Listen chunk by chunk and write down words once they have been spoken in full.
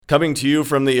Coming to you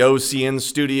from the OCN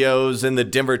studios in the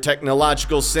Denver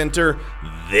Technological Center,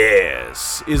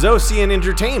 this is OCN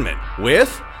Entertainment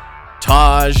with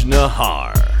Taj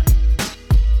Nahar.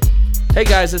 Hey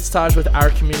guys, it's Taj with Our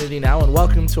Community Now, and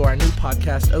welcome to our new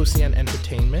podcast, OCN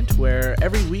Entertainment, where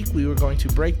every week we were going to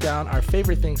break down our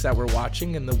favorite things that we're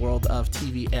watching in the world of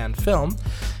TV and film.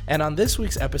 And on this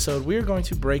week's episode, we are going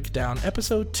to break down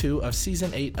episode 2 of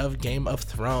season 8 of Game of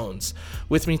Thrones.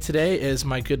 With me today is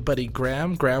my good buddy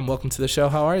Graham. Graham, welcome to the show.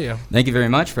 How are you? Thank you very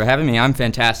much for having me. I'm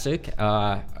fantastic.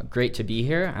 Great to be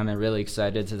here. I'm really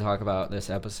excited to talk about this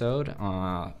episode.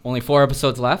 Only 4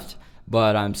 episodes left,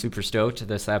 but I'm super stoked.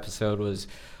 This episode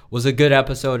was a good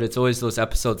episode. It's always those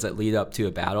episodes that lead up to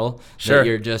a battle. Sure.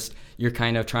 That you're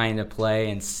kind of trying to play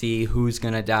and see who's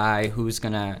gonna die, what's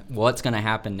gonna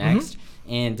happen next. Mm-hmm.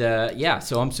 And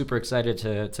so I'm super excited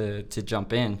to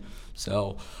jump in.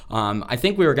 So I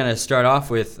think we were going to start off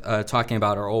with talking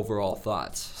about our overall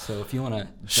thoughts. So if you want to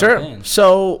jump in.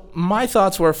 So my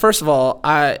thoughts were, first of all,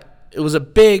 it was a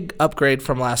big upgrade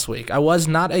from last week. I was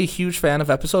not a huge fan of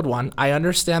episode 1. I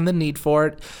understand the need for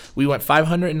it. We went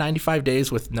 595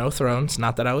 days with no thrones,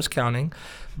 not that I was counting.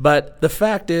 But the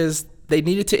fact is, they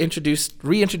needed to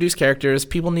reintroduce characters.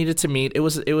 People needed to meet. It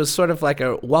was sort of like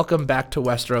a welcome back to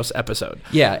Westeros episode.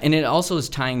 Yeah, and it also is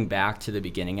tying back to the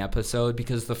beginning episode,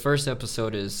 because the first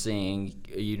episode is seeing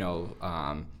the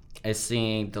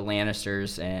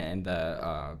Lannisters and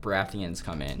the Baratheons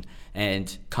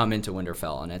come into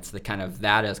Winterfell, and it's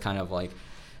that is kind of like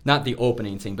not the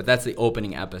opening thing, but that's the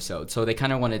opening episode. So they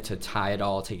kind of wanted to tie it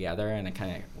all together and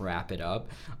kind of wrap it up.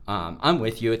 I'm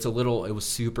with you. It was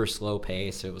super slow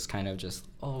pace. It was kind of just,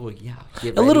 a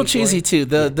little cheesy too.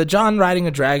 The Jon riding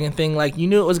a dragon thing, like you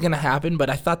knew it was going to happen,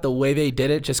 but I thought the way they did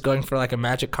it, just going for like a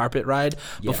magic carpet ride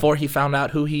before he found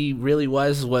out who he really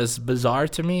was bizarre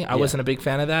to me. I wasn't a big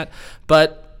fan of that,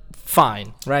 but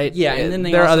fine, right? Yeah, and then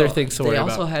there are other things to worry about.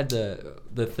 They also had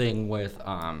the thing with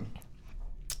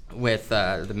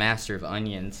the Master of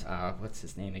Onions, what's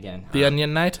his name again? The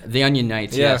Onion Knight? The Onion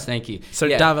Knight, yes, thank you. So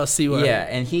Davos Siwa. Yeah,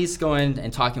 and he's going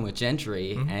and talking with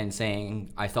Gendry and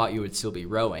saying, I thought you would still be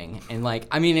rowing. And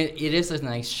it is a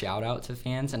nice shout out to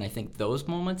fans, and I think those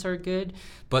moments are good,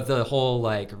 but the whole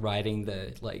riding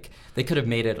they could have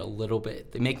made it a little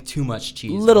bit, they make too much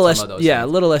cheese. A little less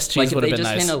cheese would have been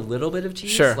nice. If they just hint a little bit of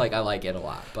cheese, sure. I like it a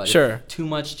lot. But too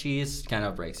much cheese kind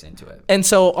of breaks into it. And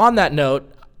so on that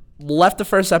note, left the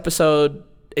first episode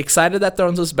excited that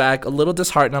Thrones was back, a little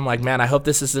disheartened. I'm like, man, I hope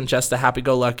this isn't just a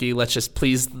happy-go-lucky, let's just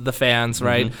please the fans,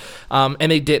 right?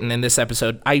 And they didn't in this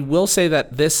episode. I will say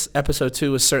that this episode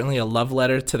 2 was certainly a love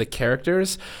letter to the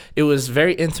characters. It was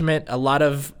very intimate, a lot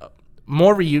of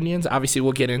more reunions. Obviously,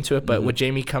 we'll get into it, but with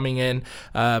Jaime coming in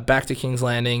back to King's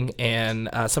Landing and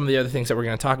some of the other things that we're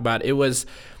going to talk about, it was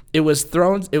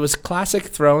Thrones. It was classic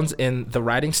Thrones in the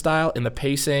writing style, in the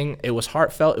pacing. It was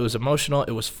heartfelt. It was emotional.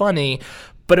 It was funny,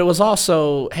 but it was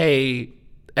also, hey,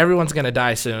 everyone's gonna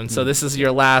die soon, so this is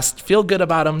your last. Feel good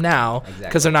about them now,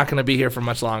 because they're not gonna be here for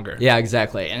much longer. Yeah,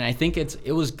 exactly. And I think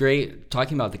it was great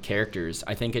talking about the characters.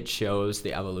 I think it shows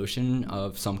the evolution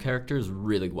of some characters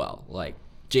really well, like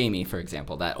Jaime, for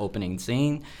example, that opening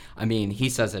scene. He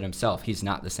says it himself. He's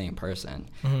not the same person.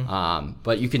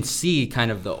 But you can see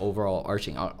kind of the overall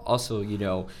arching. Also,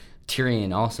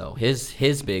 Tyrion also,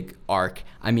 his big arc.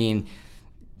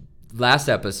 Last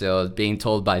episode, being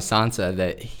told by Sansa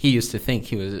that she used to think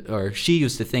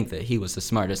that he was the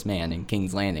smartest man in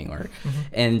King's Landing,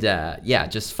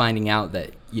 just finding out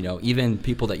that, even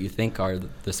people that you think are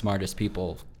the smartest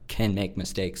people can make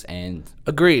mistakes. And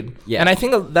agreed. Yeah. And I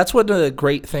think that's one of the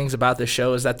great things about this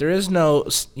show is that there is no,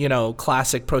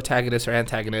 classic protagonist or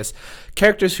antagonist.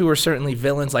 Characters who were certainly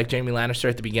villains like Jaime Lannister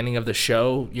at the beginning of the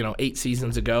show, 8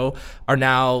 seasons ago, are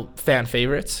now fan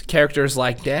favorites. Characters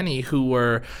like Dany, who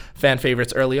were fan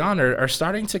favorites early on, are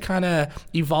starting to kind of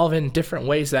evolve in different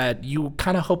ways that you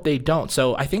kind of hope they don't.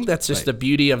 So I think that's just the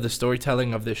beauty of the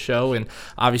storytelling of this show, and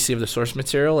obviously of the source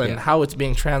material, and how it's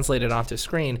being translated onto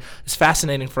screen is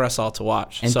fascinating for us all to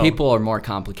watch. And people are more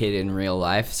complicated in real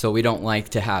life, so we don't like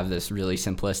to have this really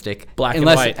simplistic black and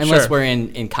white. Unless we're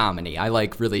in comedy. I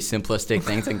like really simplistic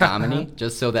things in comedy,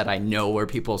 just so that I know where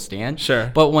people stand. Sure.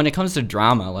 But when it comes to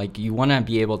drama, you want to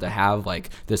be able to have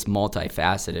this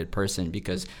multifaceted person,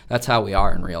 because that's how we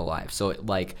are in real life. So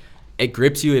it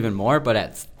grips you even more, but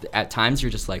at times you're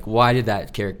just like, why did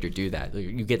that character do that?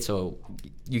 You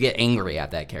get angry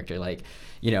at that character.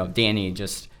 Dany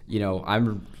just,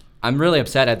 I'm really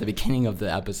upset at the beginning of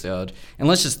the episode. And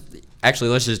let's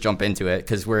just jump into it,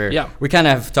 because we kind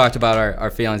of have talked about our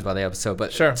feelings about the episode.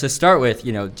 But to start with,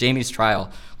 Jaime's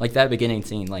trial, that beginning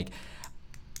scene,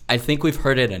 I think we've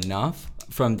heard it enough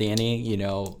from Danny, you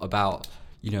know, about,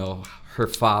 you know, her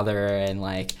father and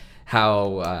like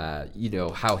how you know,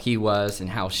 how he was and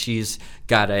how she's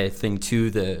got a thing to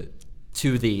the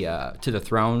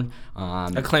throne,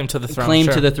 A claim to the throne. claim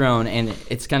sure. to the throne. And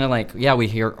it's kind of like, yeah,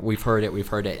 we've heard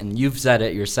it, and you've said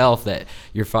it yourself that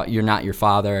you're not your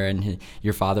father, and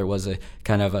your father was a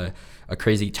kind of a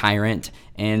crazy tyrant.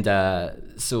 And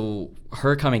so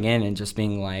her coming in and just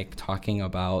being like talking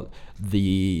about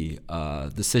the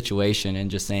situation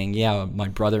and just saying, yeah, my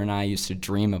brother and I used to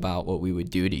dream about what we would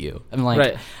do to you. I'm like,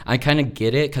 Right. I kind of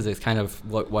get it, because it's kind of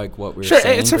what we were Sure,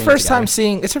 saying. it's her bringing first time together.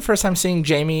 seeing. It's her first time seeing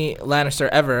Jaime Lannister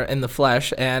ever in the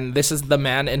flesh, and this is the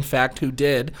man, in fact, who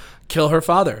did kill her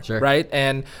father, Sure. right?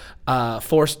 And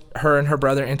forced her and her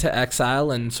brother into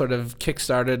exile, and sort of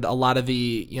kickstarted a lot of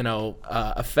the, you know,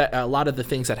 a lot of the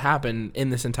things that happened in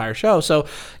this entire show. So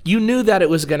you knew that it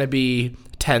was going to be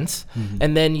tense,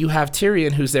 and then you have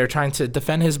Tyrion, who's there trying to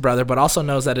defend his brother, but also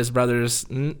knows that his brother's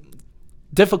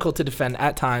difficult to defend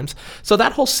at times. So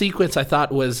that whole sequence I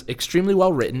thought was extremely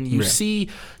well written. You see,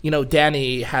 you know,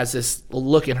 Dany has this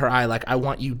look in her eye like, I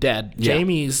want you dead. Yeah.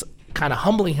 Jaime's kind of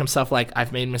humbling himself like,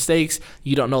 I've made mistakes.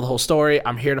 You don't know the whole story.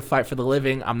 I'm here to fight for the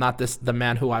living. I'm not the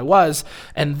man who I was.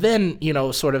 And then, you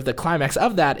know, sort of the climax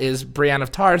of that is Brienne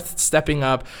of Tarth stepping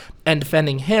up and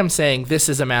defending him, saying, this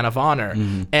is a man of honor.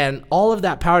 And all of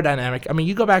that power dynamic, I mean,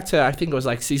 you go back to, I think it was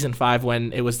like season 5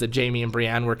 when it was the Jaime and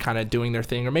Brienne were kind of doing their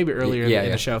thing, or maybe earlier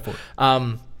in the show.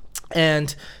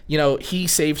 And, you know, he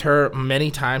saved her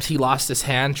many times. He lost his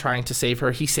hand trying to save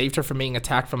her. He saved her from being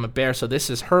attacked from a bear. So this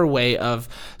is her way of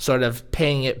sort of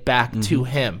paying it back to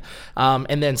him.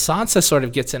 And then Sansa sort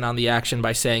of gets in on the action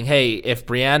by saying, hey, if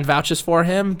Brienne vouches for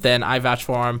him, then I vouch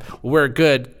for him. We're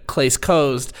good. Clay's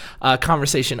closed.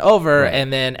 Conversation over. Right.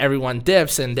 And then everyone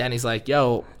dips. And Dany's like,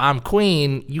 yo, I'm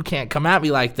queen. You can't come at me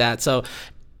like that. So,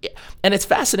 and it's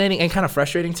fascinating and kind of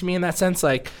frustrating to me in that sense.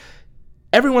 Like,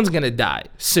 everyone's going to die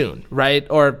soon, right?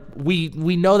 Or we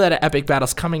know that an epic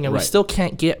battle's coming, and we still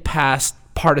can't get past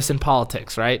partisan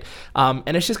politics, right?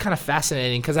 And it's just kind of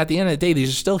fascinating because at the end of the day, these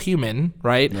are still human,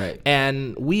 right?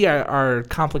 And we are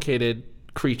complicated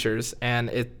creatures, and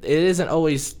it isn't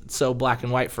always so black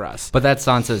and white for us. But that's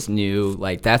Sansa's new,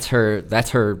 like, that's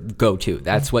her go-to.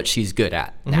 That's what she's good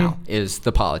at now, is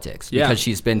the politics, because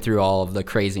she's been through all of the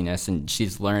craziness and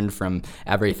she's learned from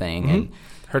everything. And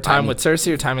her time with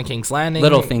Cersei, her time in King's Landing.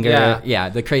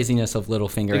 Littlefinger, the craziness of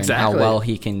Littlefinger and how well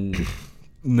he can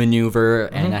maneuver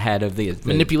and ahead of the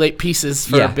manipulate pieces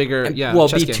for a bigger,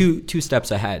 be two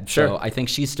steps ahead. Sure. So I think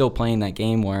she's still playing that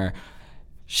game where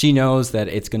she knows that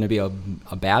it's going to be a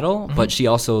battle, but she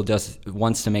also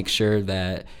wants to make sure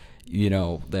that, you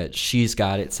know, that she's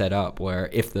got it set up where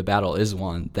if the battle is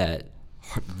won, that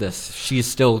she's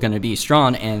still going to be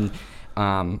strong. And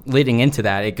leading into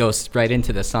that, it goes right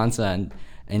into the Sansa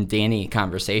and Dany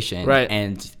conversation. Right.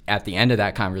 And at the end of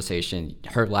that conversation,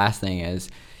 her last thing is,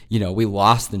 you know, we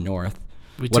lost the North.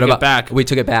 We took it back. We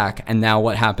took it back. And now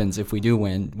what happens if we do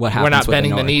win? What happens? We're not with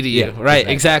bending the knee to you. Right,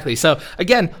 exactly. So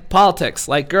again, politics.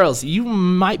 Like, girls, you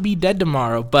might be dead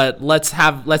tomorrow, but let's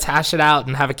hash it out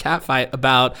and have a cat fight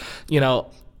about, you know,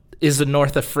 is the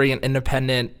North a free and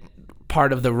independent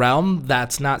part of the realm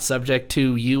that's not subject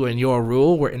to you and your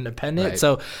rule? We're independent. Right.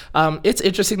 So it's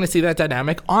interesting to see that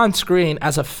dynamic on screen.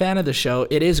 As a fan of the show,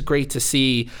 it is great to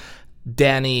see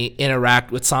Dany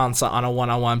interact with Sansa on a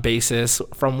one-on-one basis,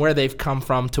 from where they've come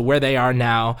from to where they are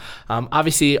now.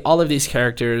 Obviously, all of these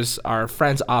characters are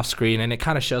friends off screen, and it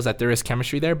kind of shows that there is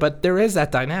chemistry there, but there is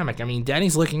that dynamic. I mean,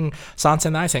 Dany's looking Sansa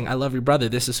in the eye saying, I love your brother.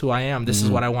 This is who I am. This is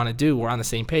what I want to do. We're on the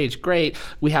same page. Great.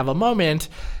 We have a moment.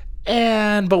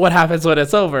 But what happens when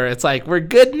it's over? It's like, we're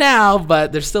good now,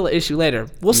 but there's still an issue later.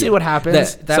 We'll see what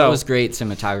happens. That was great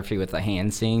cinematography with the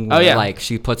hand scene. Where, like,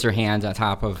 she puts her hand on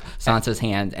top of Sansa's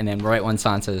hand, and then right when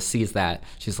Sansa sees that,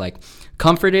 she's like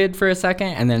comforted for a second,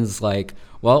 and then it's like,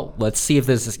 well, let's see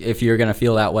if you're gonna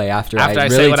feel that way after I really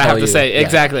say what I have you. To say.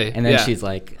 Exactly. And then she's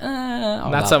like,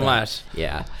 not so much.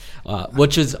 Yeah.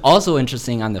 Which is also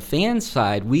interesting on the fan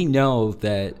side. We know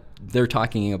that they're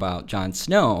talking about Jon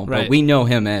Snow, but we know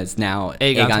him as now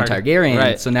Aegon Targaryen.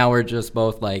 Right. So now we're just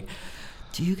both like,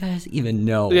 do you guys even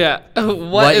know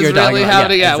what is really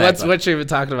happening? Yeah, exactly. what you're even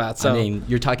talking about. So, I mean,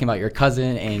 you're talking about your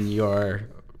cousin and your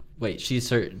she's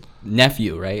her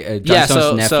nephew, right? Jon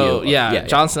Snow's nephew.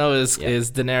 Jon Snow is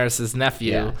Daenerys'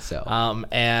 nephew,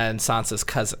 and Sansa's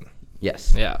cousin.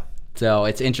 Yes. Yeah. So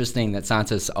it's interesting that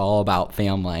Sansa's all about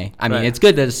family. I mean, it's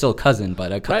good that it's still cousin,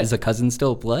 but is a cousin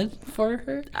still blood for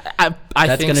her? I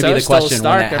That's think going to be the question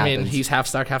Stark. when that happens. I mean, he's half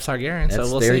Stark, half Targaryen, so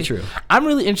we'll see. That's very true. I'm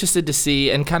really interested to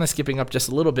see, and kind of skipping up just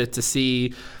a little bit, to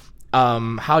see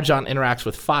how Jon interacts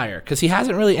with fire, because he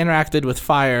hasn't really interacted with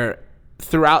fire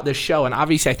throughout the show, and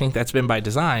obviously I think that's been by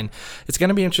design. It's going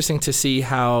to be interesting to see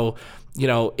how,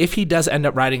 if he does end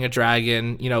up riding a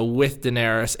dragon, with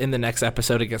Daenerys in the next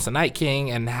episode against the Night King,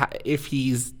 and if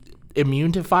he's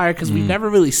immune to fire, because we've never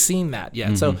really seen that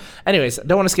yet. So anyways,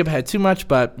 don't want to skip ahead too much,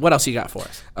 but what else you got for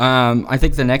us? I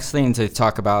think the next thing to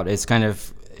talk about is kind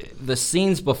of the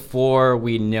scenes before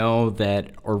we know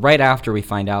that, or right after we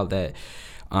find out that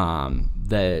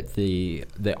the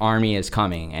army is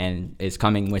coming, and is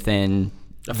coming within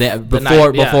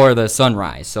before the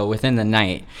sunrise, so within the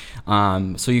night.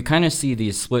 So you kind of see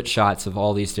these split shots of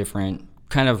all these different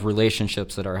kind of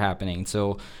relationships that are happening.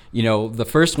 So the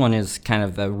first one is kind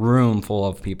of the room full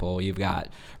of people. You've got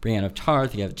Brienne of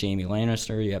Tarth, you have Jaime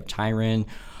Lannister, you have Tyrion.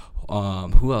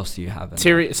 Who else do you have?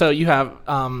 So you have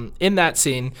in that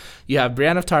scene, you have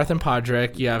Brienne of Tarth and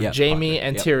Podrick, you have Jaime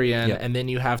and Tyrion, and then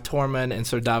you have Tormund and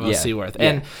Sir Davos Seaworth.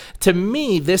 And to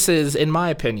me, this is, in my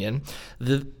opinion,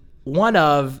 one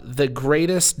of the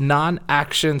greatest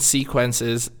non-action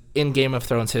sequences in Game of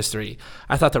Thrones history.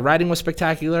 I thought the writing was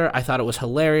spectacular. I thought it was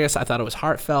hilarious. I thought it was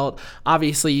heartfelt.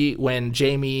 Obviously, when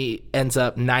Jaime ends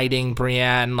up knighting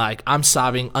Brienne, I'm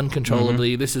sobbing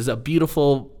uncontrollably. This is a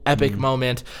beautiful, epic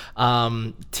moment.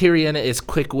 Tyrion is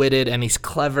quick-witted and he's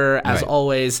clever as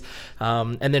always.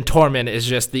 And then Tormund is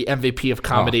just the MVP of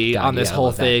comedy on this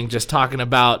whole thing, just talking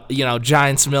about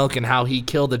giant's milk and how he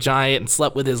killed a giant and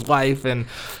slept with his wife, and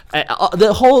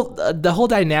the whole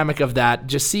dynamic of that.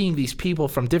 Just seeing these people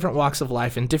from different walks of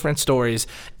life and different stories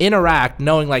interact,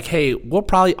 knowing hey, we're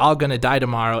probably all gonna die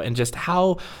tomorrow, and just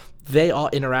how they all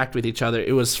interact with each other.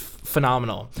 It was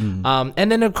phenomenal.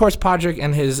 And then of course Podrick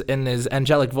and his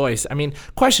angelic voice. I mean,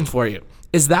 question for you: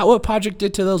 is that what Podrick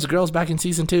did to those girls back in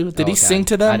season 2? Did he sing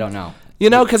to them? I don't know.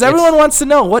 Because everyone wants to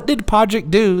know, what did Podrick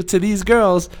do to these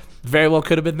girls? Very well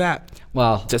could have been that.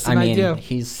 Well, just an idea.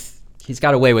 He's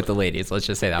got away with the ladies. Let's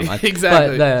just say that much.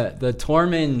 Exactly. But the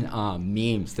Tormund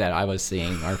memes that I was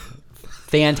seeing are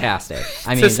fantastic.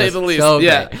 I mean, to say the least. So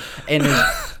great. And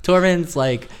Tormund's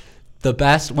the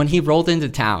best when he rolled into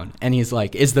town, and he's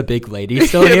like, "Is the big lady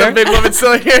still here? The big woman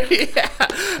still here?" Yeah,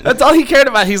 that's all he cared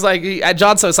about. He's like, at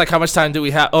Jon Snow, it's how much time do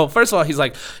we have? Oh, first of all, he's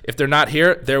like, if they're not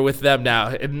here, they're with them now.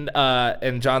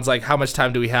 And Jon's like, how much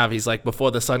time do we have? He's like,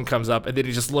 before the sun comes up. And then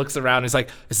he just looks around. He's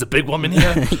like, is the big woman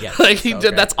here?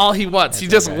 That's all he wants. He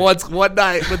just wants one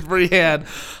night with Brienne.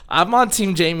 I'm on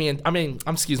Team Jaime,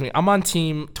 I'm on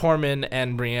Team Tormund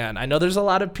and Brienne. I know there's a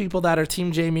lot of people that are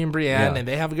Team Jaime and Brienne, and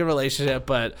they have a good relationship,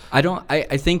 but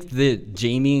I think that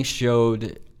Jaime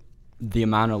showed the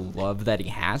amount of love that he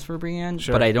has for Brienne,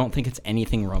 but I don't think it's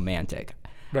anything romantic.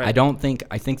 Right.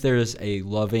 I think there's a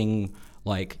loving,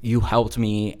 you helped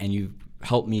me and you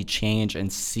helped me change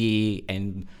and see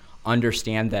and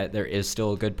understand that there is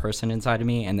still a good person inside of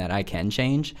me, and that I can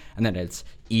change, and that it's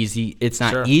easy. It's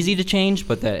not easy to change,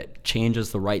 but that change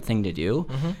is the right thing to do.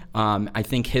 I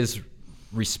think his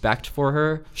respect for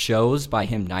her shows by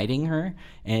him knighting her,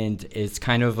 and it's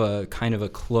kind of a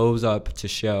close up to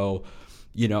show,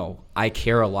 I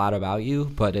care a lot about you,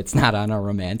 but it's not on a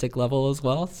romantic level as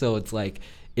well. So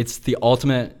it's the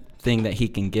ultimate thing that he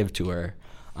can give to her.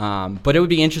 But it would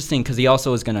be interesting because he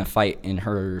also is going to fight in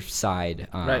her side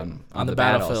on the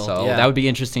battlefield. So that would be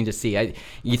interesting to see.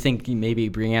 You think maybe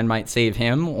Brienne might save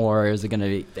him, or is it going to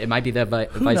be? It might be the vice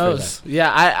versa.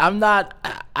 Yeah, I'm not.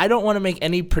 I don't want to make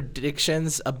any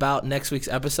predictions about next week's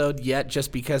episode yet,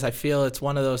 just because I feel it's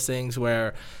one of those things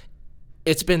where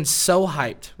it's been so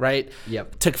hyped, right?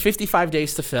 Yep. Took 55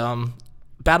 days to film.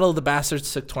 Battle of the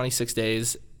Bastards took 26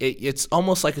 days. It's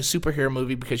almost like a superhero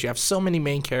movie because you have so many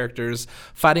main characters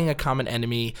fighting a common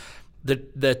enemy.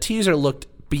 The teaser looked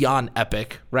beyond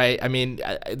epic, right? I mean,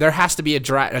 there has to be a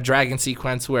dragon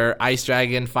sequence where Ice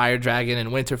Dragon, Fire Dragon,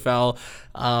 and Winterfell.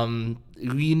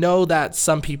 We know that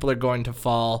some people are going to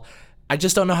fall. I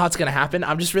just don't know how it's going to happen.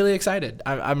 I'm just really excited.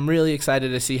 I'm really excited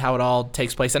to see how it all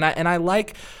takes place. And I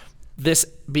like this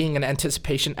being an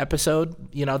anticipation episode,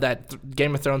 that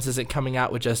Game of Thrones isn't coming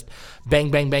out with just bang,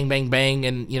 bang, bang, bang, bang,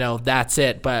 and, that's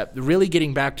it. But really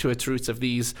getting back to its roots of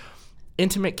these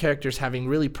intimate characters having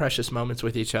really precious moments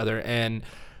with each other. And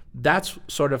that's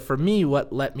sort of, for me,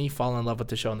 what let me fall in love with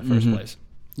the show in the first place.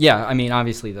 Yeah, I mean,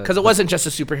 obviously. Because it wasn't just a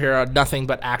superhero, nothing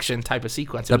but action type of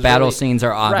sequence. The battle scenes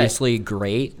are obviously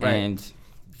great, and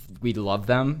we love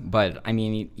them, but I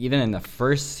mean, even in the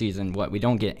first season, we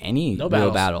don't get any real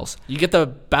battles. You get a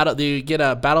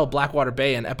battle of Blackwater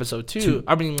Bay in episode 2.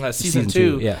 I mean, season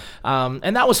 2. Yeah.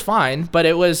 And that was fine, but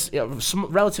it was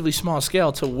relatively small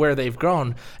scale to where they've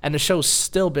grown, and the show's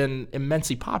still been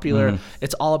immensely popular.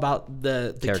 It's all about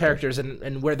the characters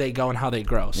and where they go and how they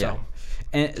grow. So.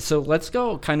 And so let's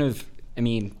go kind of,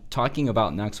 talking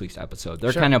about next week's episode.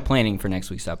 They're Sure. kind of planning for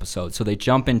next week's episode. So they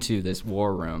jump into this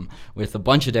war room with a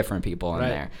bunch of different people in Right.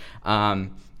 there.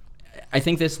 I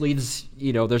think this leads,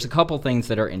 there's a couple things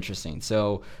that are interesting.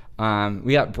 So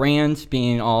we got Brand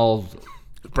being all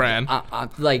Bran.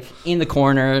 like in the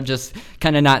corner, just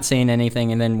kind of not saying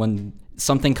anything. And then when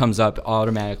something comes up,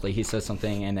 automatically he says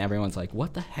something and everyone's like,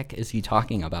 what the heck is he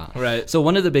talking about? Right. So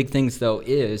one of the big things, though,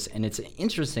 is, and it's an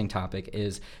interesting topic,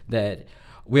 is that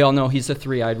we all know he's a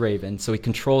three-eyed raven, so he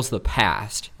controls the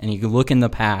past, and he can look in the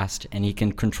past, and he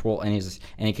can control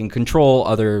he can control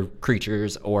other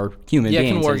creatures or human beings.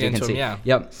 Yeah, can work as you into see. him, yeah.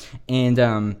 Yep.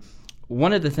 And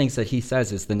one of the things that he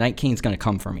says is the Night King's going to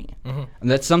come for me. Mm-hmm.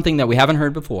 And that's something that we haven't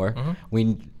heard before.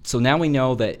 So now we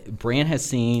know that Bran has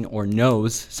seen or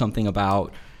knows something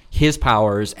about his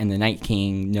powers, and the Night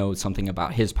King knows something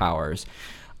about his powers.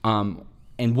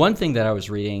 And one thing that I was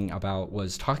reading about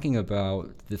was talking about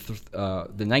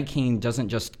the Night King doesn't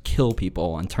just kill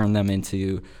people and turn them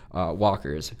into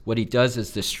walkers. What he does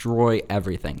is destroy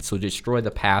everything. So destroy the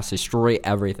past, destroy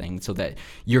everything, so that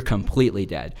you're completely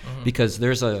dead. Because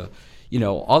there's all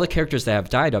the characters that have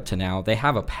died up to now, they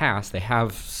have a past. They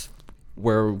have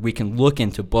where we can look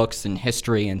into books and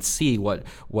history and see what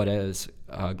has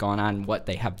gone on, what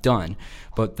they have done.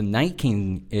 But the Night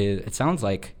King, it sounds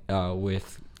like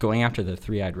with going after the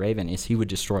three-eyed raven, is he would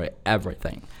destroy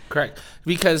everything. Correct.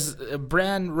 Because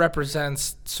Bran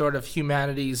represents sort of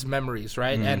humanity's memories,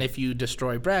 right? And if you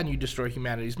destroy Bran, you destroy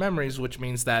humanity's memories, which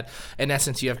means that, in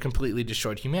essence, you have completely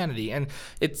destroyed humanity. And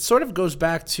it sort of goes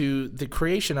back to the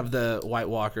creation of the White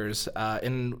Walkers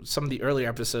in some of the earlier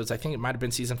episodes. I think it might have been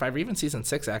season 5 or even season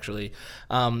 6, actually,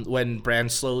 when Bran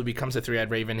slowly becomes a three-eyed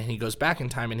raven and he goes back in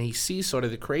time and he sees sort of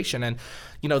the creation. And,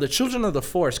 the Children of the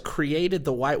Forest created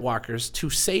the White Walkers to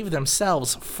save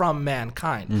themselves from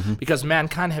mankind, because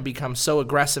mankind had become so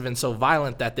aggressive and so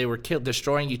violent that they were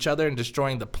destroying each other and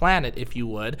destroying the planet, if you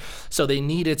would. So they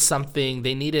needed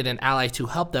an ally to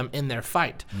help them in their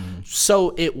fight.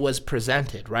 So it was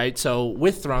presented, right? So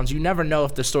with Thrones, you never know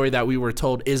if the story that we were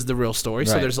told is the real story.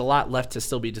 So Right. there's a lot left to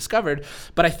still be discovered.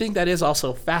 But I think that is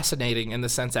also fascinating in the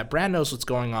sense that Bran knows what's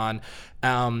going on.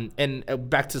 And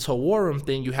back to this whole war room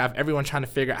thing, you have everyone trying to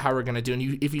figure out how we're going to do.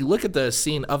 And if you look at the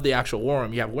scene of the actual war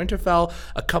room, you have Winterfell,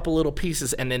 a couple little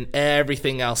pieces, and then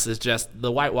everything else is just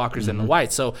the White Walkers and the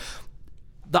Whites. So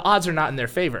the odds are not in their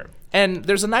favor. And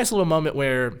there's a nice little moment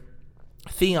where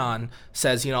Theon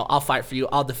says, I'll fight for you,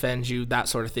 I'll defend you, that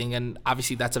sort of thing. And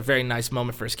obviously that's a very nice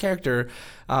moment for his character.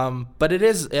 But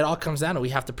it all comes down to we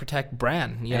have to protect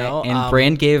Bran, And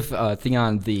Bran gave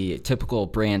Theon the typical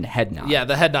Bran head nod. Yeah,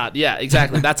 the head nod. Yeah,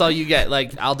 exactly. That's all you get.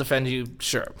 Like, I'll defend you,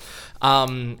 sure.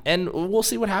 And we'll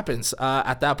see what happens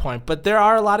at that point. But there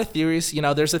are a lot of theories.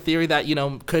 There's a theory that,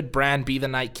 could Bran be the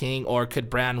Night King, or could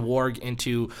Bran warg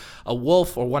into a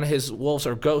wolf, or one of his wolves,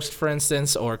 or ghost, for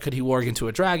instance, or could he warg into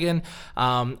a dragon?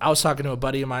 I was talking to a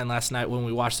buddy of mine last night when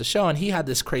we watched the show, and he had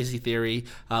this crazy theory,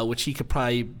 which he could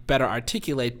probably better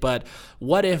articulate. But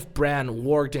what if Bran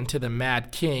warged into the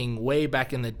Mad King way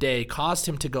back in the day, caused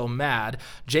him to go mad?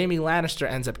 Jaime Lannister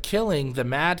ends up killing the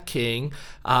Mad King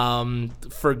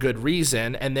for good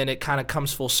reason, and then it kind of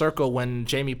comes full circle when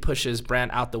Jaime pushes Bran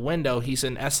out the window. He's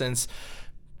in essence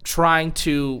trying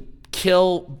to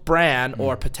kill Bran,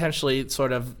 or potentially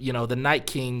sort of, the Night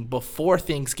King before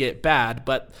things get bad.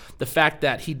 But the fact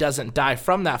that he doesn't die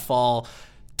from that fall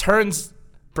turns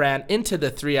Bran into the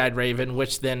three-eyed raven,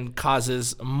 which then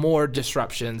causes more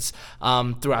disruptions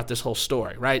throughout this whole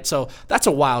story, right? So that's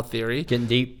a wild theory. Getting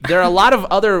deep. There are a lot of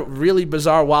other really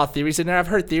bizarre, wild theories in there. I've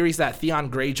heard theories that Theon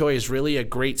Greyjoy is really a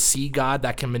great sea god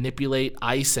that can manipulate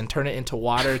ice and turn it into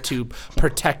water to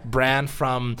protect Bran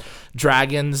from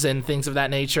dragons and things of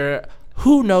that nature.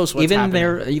 Who knows what's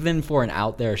happening? Even for an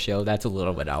out there show, that's a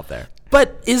little bit out there.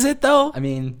 But is it though? I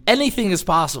mean, anything is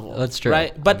possible. That's true.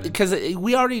 Right? But because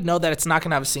we already know that it's not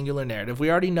going to have a singular narrative. We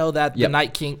already know that the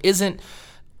Night King isn't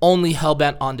only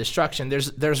hellbent on destruction.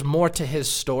 There's more to his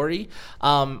story.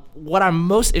 What I'm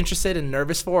most interested and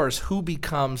nervous for is who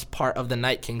becomes part of the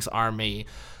Night King's army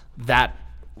that,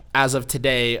 as of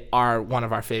today, are one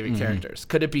of our favorite characters.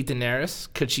 Could it be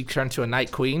Daenerys? Could she turn to a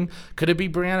Night Queen? Could it be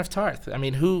Brienne of Tarth? I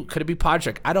mean, who could it be?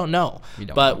 Podrick? I don't know.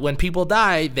 But when people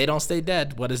die, they don't stay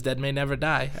dead. What is dead may never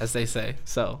die, as they say.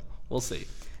 So we'll see.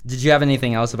 Did you have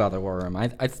anything else about the war room? I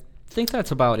think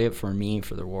that's about it for me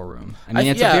for the war room. I mean,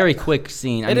 it's a very quick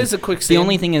scene. It is a quick scene. The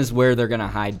only thing is where they're gonna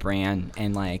hide Bran,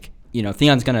 and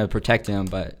Theon's gonna protect him,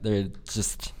 but they're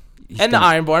just and the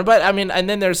Ironborn. But I mean, and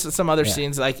then there's some other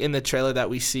scenes like in the trailer that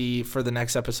we see for the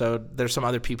next episode. There's some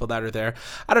other people that are there.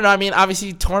 I don't know. I mean,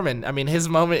 obviously Tormund. I mean, his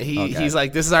moment. He's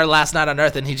like, "This is our last night on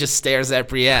Earth," and he just stares at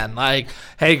Brienne like,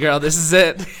 "Hey, girl, this is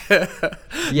it.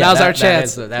 Now's our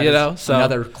chance." So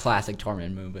another classic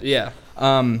Tormund movement. Yeah.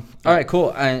 All right.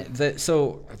 Cool.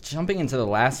 So jumping into the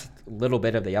last little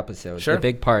bit of the episode, Sure. the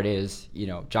big part is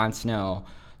Jon Snow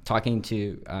talking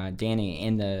to Dany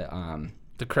in the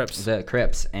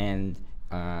crypts, and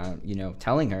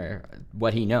telling her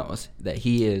what he knows, that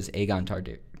he is Aegon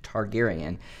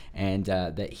Targaryen, and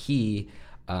that he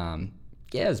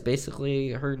is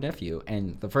basically her nephew.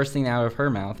 And the first thing out of her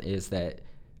mouth is that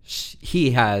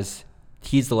he's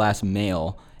the last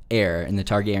male heir in the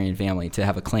Targaryen family to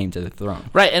have a claim to the throne.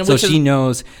 Right, and so she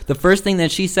knows the first thing that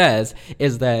she says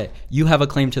is that you have a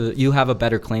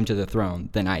better claim to the throne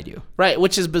than I do. Right,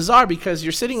 which is bizarre because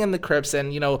you're sitting in the crypts,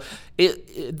 and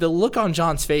the look on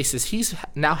Jon's face is he's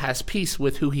now has peace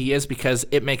with who he is because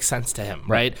it makes sense to him,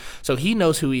 right? So he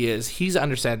knows who he is. He's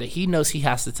understanding. He knows he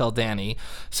has to tell Dany,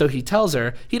 so he tells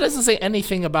her. He doesn't say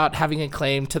anything about having a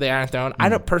claim to the Iron Throne. I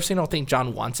personally don't think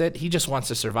Jon wants it. He just wants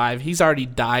to survive. He's already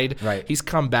died. Right. He's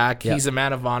come back. Yeah. He's a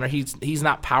man of honor. He's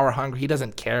not power hungry. He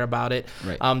doesn't care about it.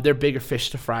 Right. They're bigger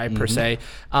fish to fry per se.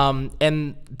 And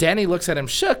Dany looks at him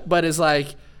shook, but is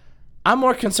like, I'm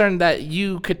more concerned that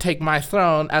you could take my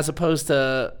throne as opposed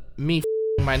to me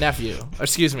f***ing my nephew. Or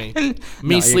excuse me,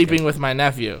 me sleeping with my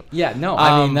nephew. Yeah, no,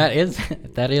 I mean that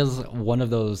is one of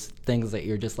those things that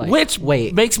you're just like, which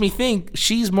makes me think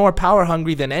she's more power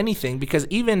hungry than anything, because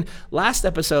even last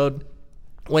episode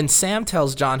when Sam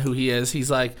tells Jon who he is,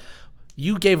 he's like,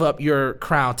 you gave up your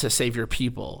crown to save your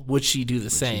people. Would she do the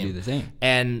same?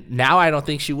 And now I don't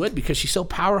think she would, because she's so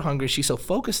power hungry. She's so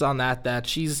focused on that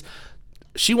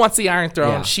she wants the Iron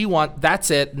Throne. Yeah.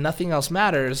 That's it. Nothing else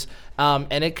matters.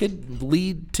 And it could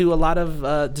lead to a lot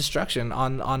of destruction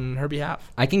on her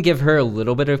behalf. I can give her a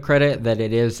little bit of credit that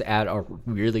it is at a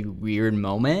really weird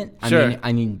moment. Sure.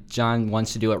 I mean, Jon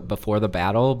wants to do it before the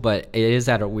battle, but it is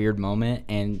at a weird moment,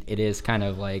 and it is kind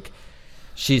of like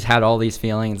she's had all these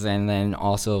feelings, and then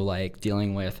also like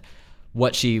dealing with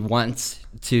what she wants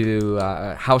to,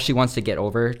 how she wants to get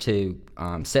over to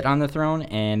sit on the throne,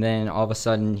 and then all of a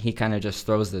sudden he kind of just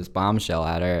throws this bombshell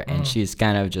at her, and she's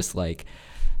kind of just like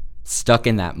stuck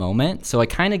in that moment. So I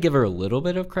kind of give her a little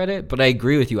bit of credit, but I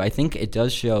agree with you. I think it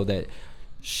does show that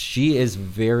she is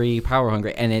very power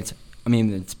hungry, and it's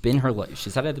been her life.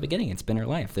 She said at the beginning, it's been her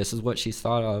life. This is what she's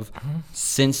thought of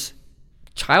since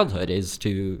childhood,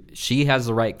 she has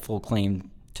the rightful claim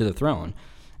to the throne,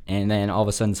 and then all of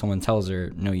a sudden someone tells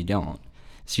her, no, you don't.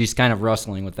 She's kind of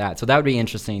wrestling with that. So that would be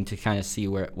interesting to kind of see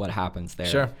what happens there.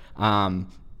 Sure.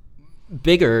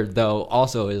 Bigger though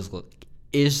also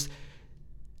is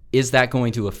that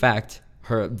going to affect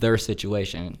their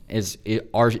situation? Is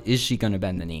she going to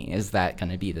bend the knee? Is that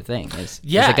going to be the thing? Is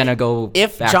it going to go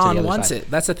if back Jon to the wants side? it?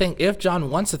 That's the thing. If Jon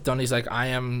wants the throne, he's like, I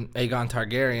am Aegon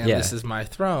Targaryen. Yeah. This is my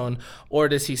throne. Or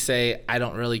does he say, I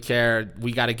don't really care.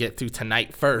 We got to get through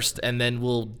tonight first, and then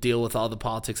we'll deal with all the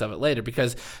politics of it later.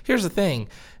 Because here's the thing,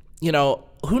 we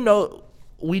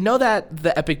know that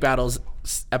the epic battles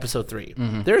episode 3.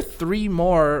 There are 3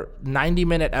 more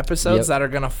 90-minute episodes that are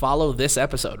going to follow this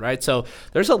episode, right? So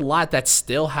there's a lot that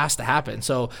still has to happen.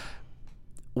 So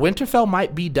Winterfell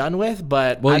might be done with,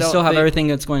 but you still have everything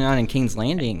that's going on in King's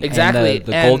Landing. Exactly. And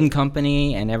the Golden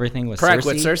Company and everything with correct, Cersei.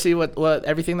 with Cersei, what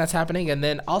everything that's happening. And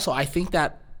then also I think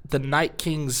that the Night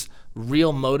King's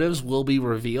real motives will be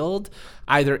revealed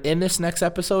either in this next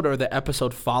episode or the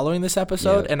episode following this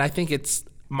episode. And I think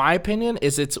my opinion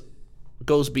is it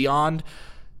goes beyond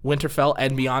Winterfell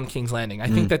and beyond King's Landing. I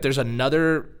think that there's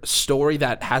another story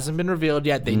that hasn't been revealed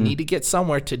yet. They need to get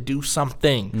somewhere to do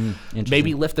something.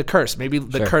 Maybe lift the curse. Maybe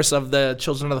the curse of the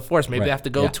Children of the Forest. Maybe they have to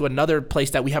go to another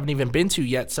place that we haven't even been to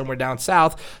yet, somewhere down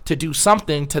south, to do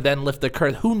something to then lift the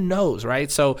curse. Who knows, right?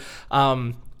 So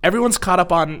everyone's caught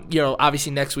up on,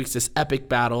 obviously next week's this epic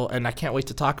battle, and I can't wait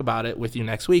to talk about it with you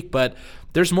next week. But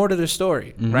there's more to the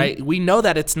story, right? We know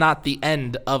that it's not the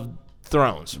end of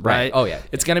Thrones, right? Oh, yeah.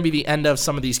 It's going to be the end of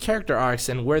some of these character arcs,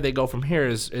 and where they go from here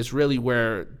is really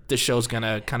where the show's going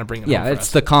to kind of bring it home for it's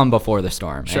us. the calm before the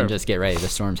storm. Sure. And just get ready. The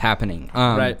storm's happening.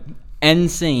 Right.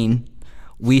 End scene,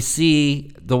 we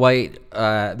see the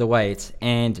whites,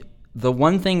 and the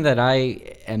one thing that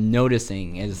I am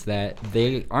noticing is that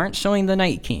they aren't showing the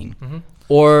Night King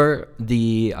or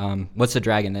the what's the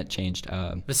dragon that changed?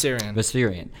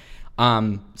 Viserion.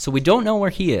 So we don't know where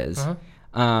he is.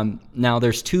 Now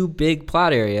there's 2 big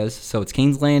plot areas, so it's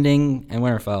King's Landing and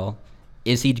Winterfell.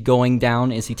 Is he going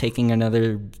down? Is he taking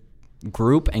another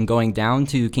group and going down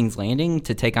to King's Landing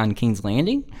to take on King's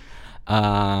Landing?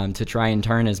 to try and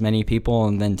turn as many people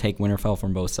and then take Winterfell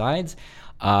from both sides?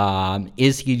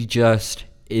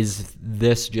 Is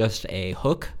this just a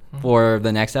hook for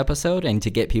the next episode and to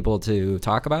get people to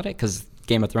talk about it? Because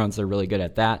Game of Thrones, they're really good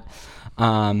at that.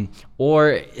 Or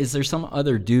is there some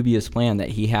other dubious plan that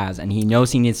he has and he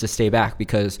knows he needs to stay back?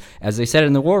 Because as they said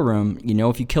in the War Room,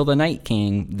 if you kill the Night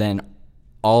King, then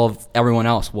everyone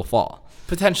else will fall.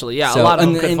 Potentially, yeah. So, a lot of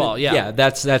them could fall, yeah. Yeah,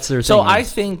 that's their thing. So I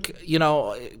think,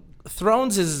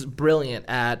 Thrones is brilliant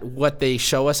at what they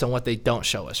show us and what they don't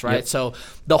show us, right? Yep. So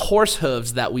the horse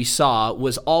hooves that we saw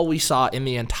was all we saw in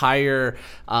the entire,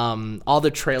 all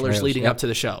the trailers leading up to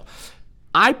the show.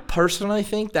 I personally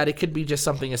think that it could be just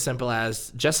something as simple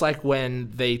as, just like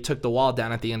when they took the wall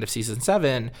down at the end of season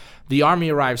 7, the army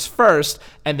arrives first,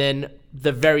 and then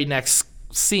the very next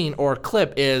scene or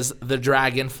clip is the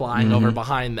dragon flying over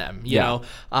behind them, you know?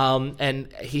 And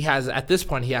at this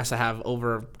point, he has to have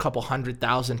over a couple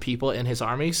 100,000 people in his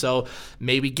army, so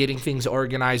maybe getting things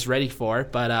organized, ready for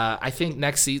it. But I think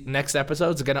next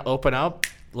episode is going to open up.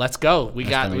 Let's go. We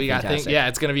got things. Yeah,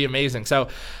 it's going to be amazing. So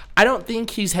I don't think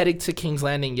he's headed to King's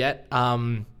Landing yet.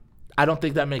 I don't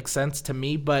think that makes sense to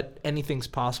me, but anything's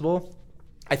possible.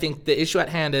 I think the issue at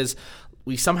hand is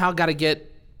we somehow got to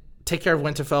take care of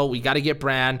Winterfell. We got to get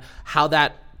Bran. How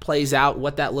that plays out,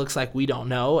 what that looks like, we don't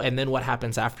know. And then what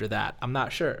happens after that, I'm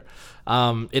not sure.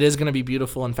 It is going to be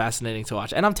beautiful and fascinating to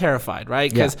watch. And I'm terrified, right?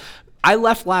 Because I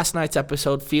left last night's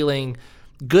episode feeling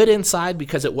good inside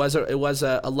because it was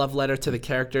a love letter to the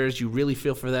characters. You really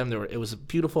feel for them. It was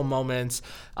beautiful moments.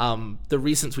 The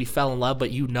reasons we fell in love,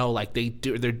 but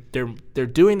they're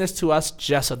doing this to us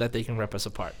just so that they can rip us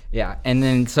apart. Yeah, and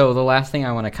then so the last thing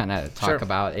I want to kind of talk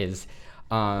about is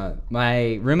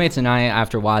my roommates and I,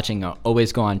 after watching,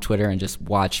 always go on Twitter and just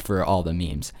watch for all the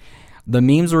memes. The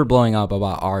memes were blowing up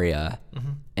about Arya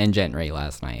and Gendry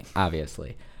last night,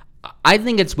 obviously. I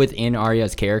think it's within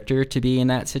Arya's character to be in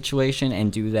that situation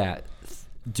and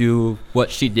do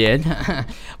what she did.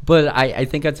 But I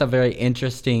think it's a very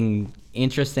interesting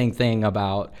thing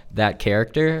about that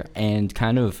character, and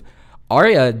kind of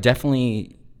Arya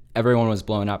definitely, everyone was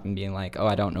blowing up and being like, oh,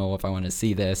 I don't know if I want to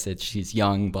see this. She's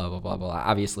young, blah, blah, blah, blah.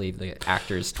 Obviously, the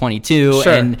actor's 22,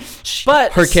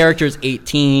 but her character's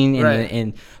 18,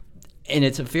 and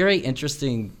it's a very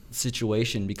interesting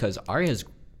situation because Arya's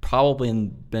probably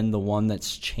been the one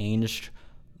that's changed,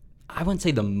 I wouldn't say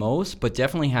the most, but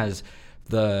definitely has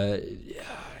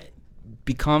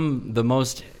become the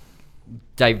most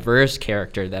diverse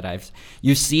character that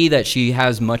you see that she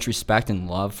has much respect and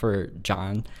love for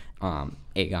Jon,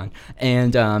 Aegon,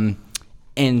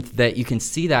 and that you can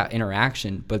see that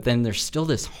interaction, but then there's still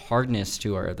this hardness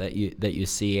to her that you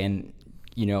see. And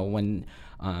when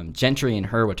Gendry and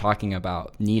her were talking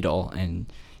about Needle,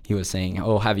 and he was saying,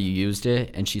 oh, have you used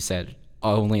it? And she said,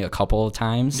 only a couple of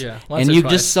times. Yeah, and you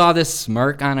just saw this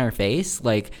smirk on her face.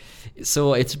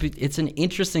 So it's an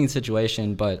interesting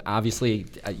situation, but obviously,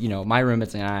 my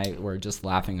roommates and I were just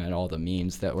laughing at all the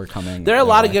memes that were coming. There are a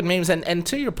lot of good memes, and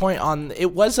to your point on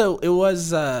it was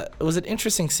an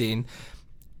interesting scene.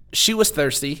 She was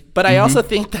thirsty, but I also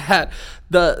think that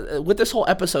with this whole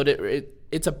episode,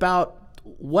 it's about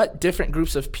what different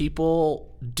groups of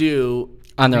people do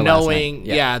on their knowing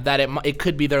that it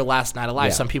could be their last night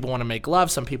alive. Some people want to make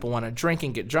love, some people want to drink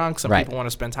and get drunk, some people want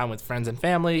to spend time with friends and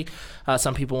family,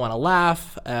 some people want to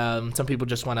laugh, some people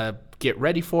just want to get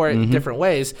ready for it in different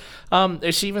ways.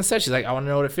 She even said, she's like, I want to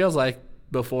know what it feels like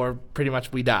before pretty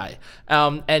much we die.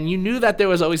 And you knew that there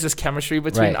was always this chemistry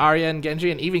between Arya and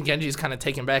Gendry, and even Genji's kind of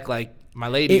taken back, like, my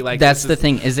lady. That's the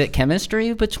thing. Is it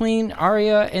chemistry between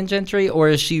Arya and Gendry, or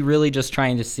is she really just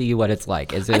trying to see what it's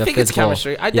like? Is it I think it's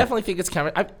chemistry. I definitely think it's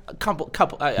chemistry.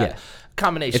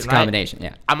 Combination, It's a combination,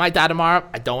 yeah. I might die tomorrow.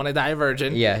 I don't want to die a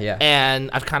virgin. Yeah. And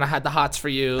I've kind of had the hots for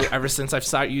you ever since I've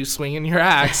saw you swinging your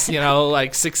axe,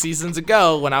 like 6 seasons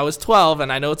ago when I was 12,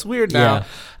 and I know it's weird now. Yeah.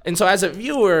 And so as a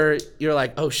viewer, you're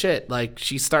like, oh shit, like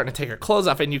she's starting to take her clothes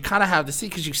off, and you kind of have to see,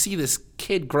 because you see this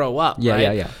kid grow up,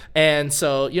 right? Yeah. And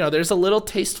so, there's a little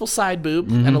tasteful side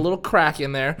boob and a little crack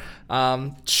in there.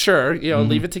 Sure,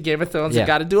 leave it to Game of Thrones. You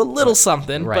got to do a little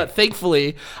something, but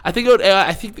thankfully, I think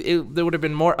there would have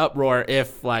been more uproar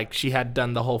if like she had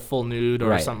done the whole full nude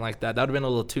or something like that. That would have been a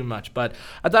little too much, but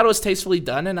I thought it was tastefully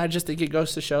done, and I just think it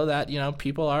goes to show that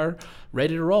people are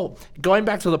ready to roll. Going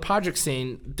back to the Podrick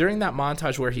scene, during that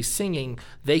montage where where he's singing,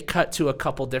 they cut to a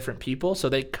couple different people. So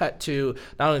they cut to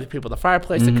not only the people at the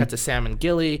fireplace, they cut to Sam and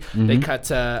Gilly, they cut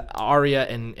to Arya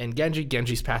and Genji.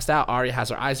 Genji's passed out. Arya has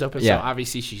her eyes open, so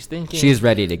obviously she's thinking. She's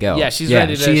ready to go. Yeah, she's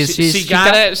ready to. She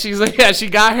got it. She's like, she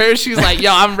got her. She's like,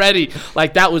 yo, I'm ready.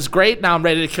 Like, that was great. Now I'm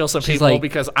ready to kill some people like,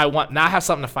 because I have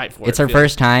something to fight for. It's her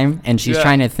first time, and she's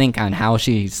trying to think on how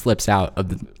she slips out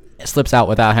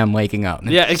without him waking up.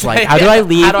 Yeah, exactly. It's like, how do I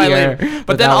leave here?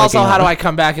 But then also, how do I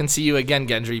come back and see you again,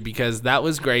 Gendry? Because that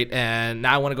was great, and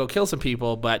now I want to go kill some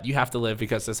people, but you have to live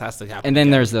because this has to happen. And then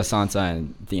there's the Sansa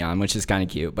and Theon, which is kind of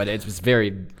cute, but it was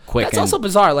very quick. That's also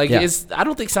bizarre. Like, I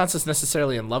don't think Sansa's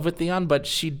necessarily in love with Theon, but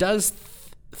she does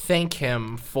thank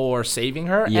him for saving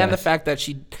her, and the fact that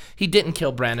he didn't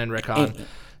kill Bran and Rickon.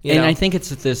 And I think it's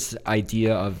this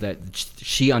idea of that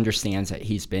she understands that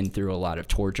he's been through a lot of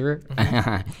torture,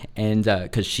 and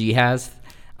because she has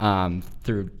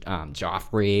through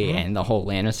Joffrey and the whole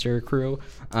Lannister crew.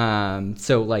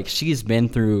 So like she's been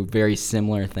through very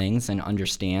similar things and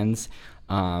understands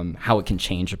how it can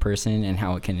change a person and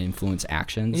how it can influence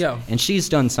actions. Yeah. And she's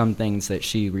done some things that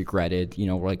she regretted,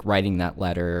 like writing that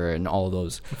letter and all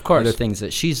those other things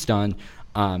that she's done.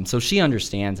 So she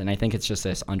understands, and I think it's just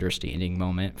this understanding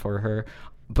moment for her.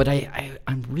 But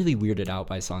I'm really weirded out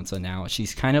by Sansa now.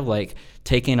 She's kind of like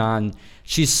taking on.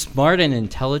 She's smart and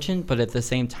intelligent, but at the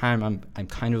same time,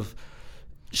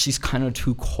 she's kind of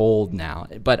too cold now.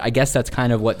 But I guess that's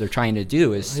kind of what they're trying to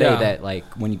do is say that like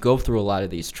when you go through a lot of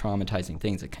these traumatizing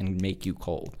things, it can make you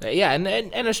cold. Yeah, and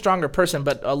a stronger person,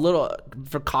 but a little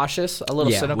cautious, a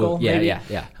little cynical. Maybe.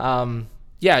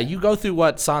 Yeah, you go through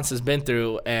what Sansa's been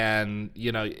through, and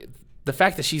the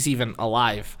fact that she's even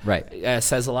alive,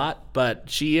 says a lot. But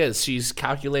she's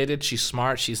calculated, she's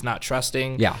smart, she's not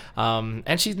trusting,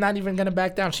 and she's not even gonna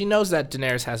back down. She knows that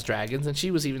Daenerys has dragons, and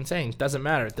she was even saying, "Doesn't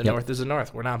matter. The North is the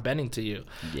North. We're not bending to you."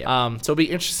 So it'll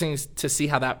be interesting to see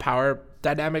how that power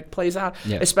dynamic plays out,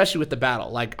 especially with the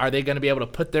battle. Like, are they gonna be able to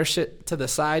put their shit to the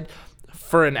side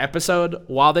for an episode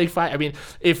while they fight? I mean,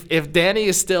 if Dany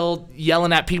is still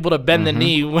yelling at people to bend the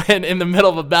knee when in the middle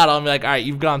of a battle, I'm like, all right,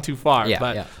 you've gone too far.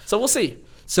 So we'll see.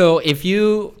 So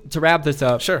to wrap this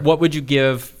up, what would you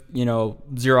give, 0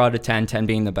 out of 10, 10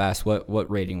 being the best, what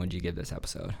rating would you give this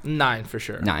episode? 9 for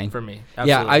sure. 9 for me.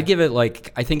 Absolutely. Yeah, I'd give it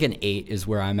I think an 8 is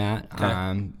where I'm at.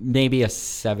 Okay. Maybe a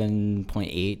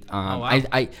 7.8.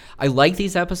 Wow. I like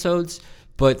these episodes,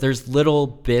 but there's little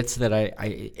bits that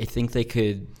I think they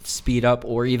could speed up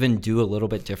or even do a little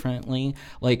bit differently.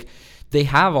 Like, they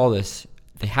have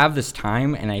this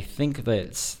time, and I think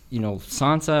that,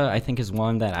 Sansa, I think, is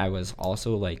one that I was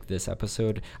also like this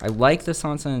episode. I like the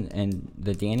Sansa and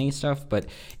the Dany stuff, but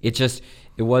it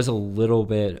was a little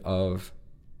bit of,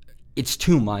 it's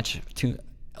too much,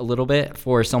 a little bit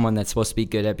for someone that's supposed to be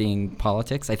good at being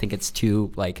politics. I think it's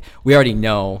too, we already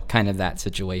know kind of that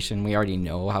situation. We already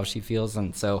know how she feels.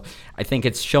 And so I think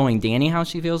it's showing Dany how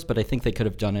she feels, but I think they could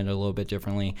have done it a little bit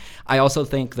differently. I also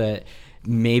think that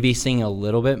maybe seeing a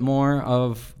little bit more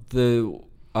of the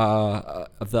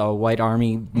White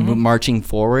Army marching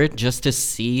forward, just to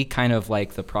see kind of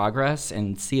like the progress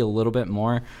and see a little bit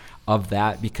more of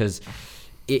that, because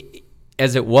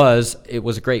it was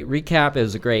a great recap. It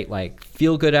was a great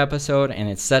feel-good episode, and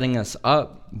it's setting us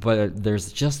up, but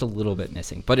there's just a little bit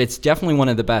missing. But it's definitely one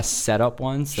of the best setup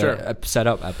ones,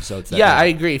 setup episodes. I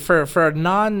agree. For a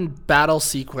non-battle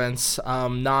sequence,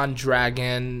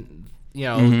 non-dragon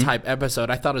type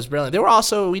episode, I thought it was brilliant. There were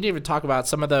also, we didn't even talk about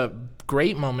some of the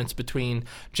great moments between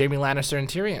Jaime Lannister and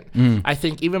Tyrion. I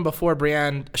think even before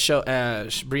Brienne and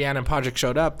Podrick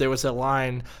showed up, there was a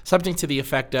line, something to the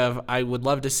effect of, I would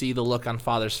love to see the look on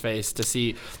Father's face to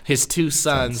see his two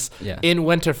sons in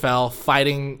Winterfell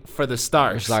fighting for the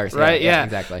stars. Right? Yeah,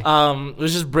 exactly. It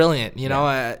was just brilliant,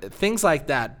 things like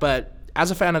that. But as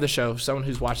a fan of the show, someone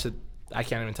who's watched it, I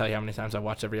can't even tell you how many times I've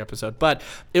watched every episode, but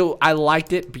I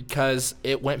liked it because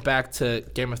it went back to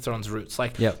Game of Thrones roots.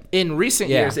 In recent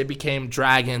years, it became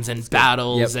dragons and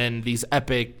battles and these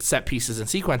epic set pieces and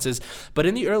sequences. But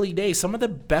in the early days, some of the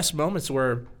best moments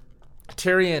were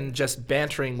Tyrion just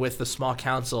bantering with the small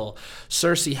council,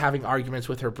 Cersei having arguments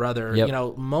with her brother.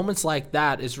 Moments like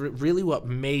that is really what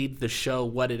made the show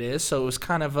what it is. So it was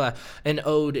kind of an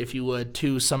ode, if you would,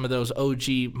 to some of those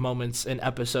OG moments in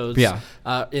episodes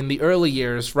in the early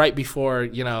years, right before,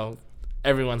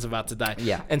 everyone's about to die.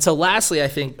 And so lastly, I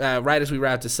think, right as we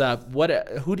wrap this up,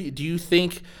 who do you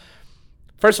think...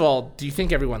 First of all, do you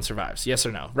think everyone survives? Yes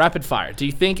or no? Rapid fire. Do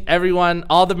you think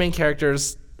all the main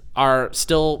characters are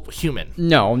still human?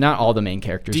 No, not all the main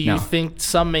characters. Do you think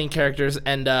some main characters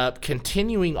end up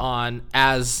continuing on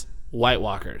as White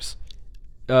Walkers?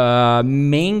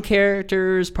 Main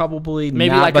characters probably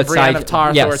Maybe not, like but a Brienne of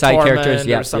Tarth or side Tormund characters,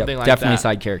 or something like definitely that.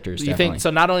 side characters. Do you definitely. think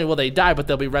so? Not only will they die, but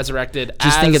they'll be resurrected.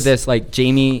 Just think of this, like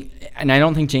Jamie, and I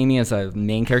don't think Jamie is a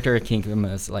main character. I think of him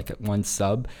as like one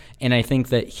sub, and I think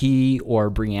that he or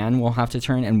Brienne will have to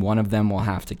turn, and one of them will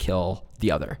have to kill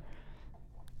the other.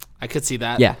 I could see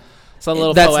that. Yeah. It's a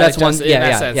little That's poetic one- just yeah, in that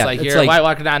yeah, sense. yeah. Like, It's you're like- White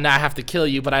Walker down, now I have to kill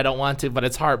you, but I don't want to, but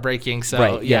it's heartbreaking. So,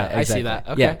 Right. Yeah. I see exactly. that.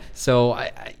 Okay. Yeah. So,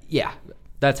 yeah,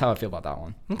 that's how I feel about that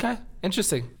one. Okay.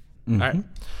 Interesting. All right.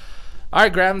 All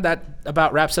right, Graham, that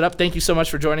about wraps it up. Thank you so much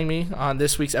for joining me on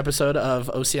this week's episode of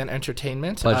OCN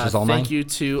Entertainment. Pleasure's all mine. Thank you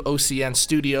to OCN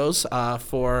Studios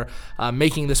for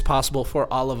making this possible for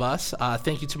all of us.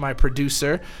 Thank you to my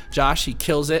producer, Josh. He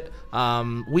kills it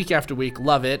week after week.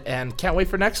 Love it. And can't wait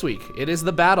for next week. It is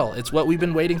the battle. It's what we've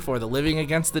been waiting for, the living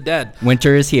against the dead.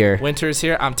 Winter is here. Winter is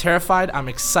here. I'm terrified. I'm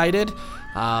excited. We'll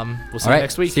see All you right.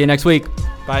 next week. See you next week.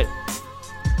 Bye.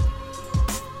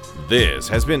 This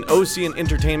has been OCN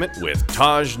Entertainment with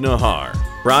Taj Nahar,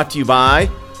 brought to you by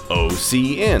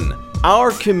OCN,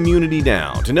 our community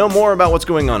now. To know more about what's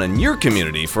going on in your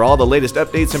community, for all the latest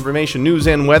updates, information, news,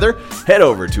 and weather, head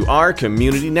over to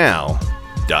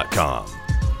ourcommunitynow.com.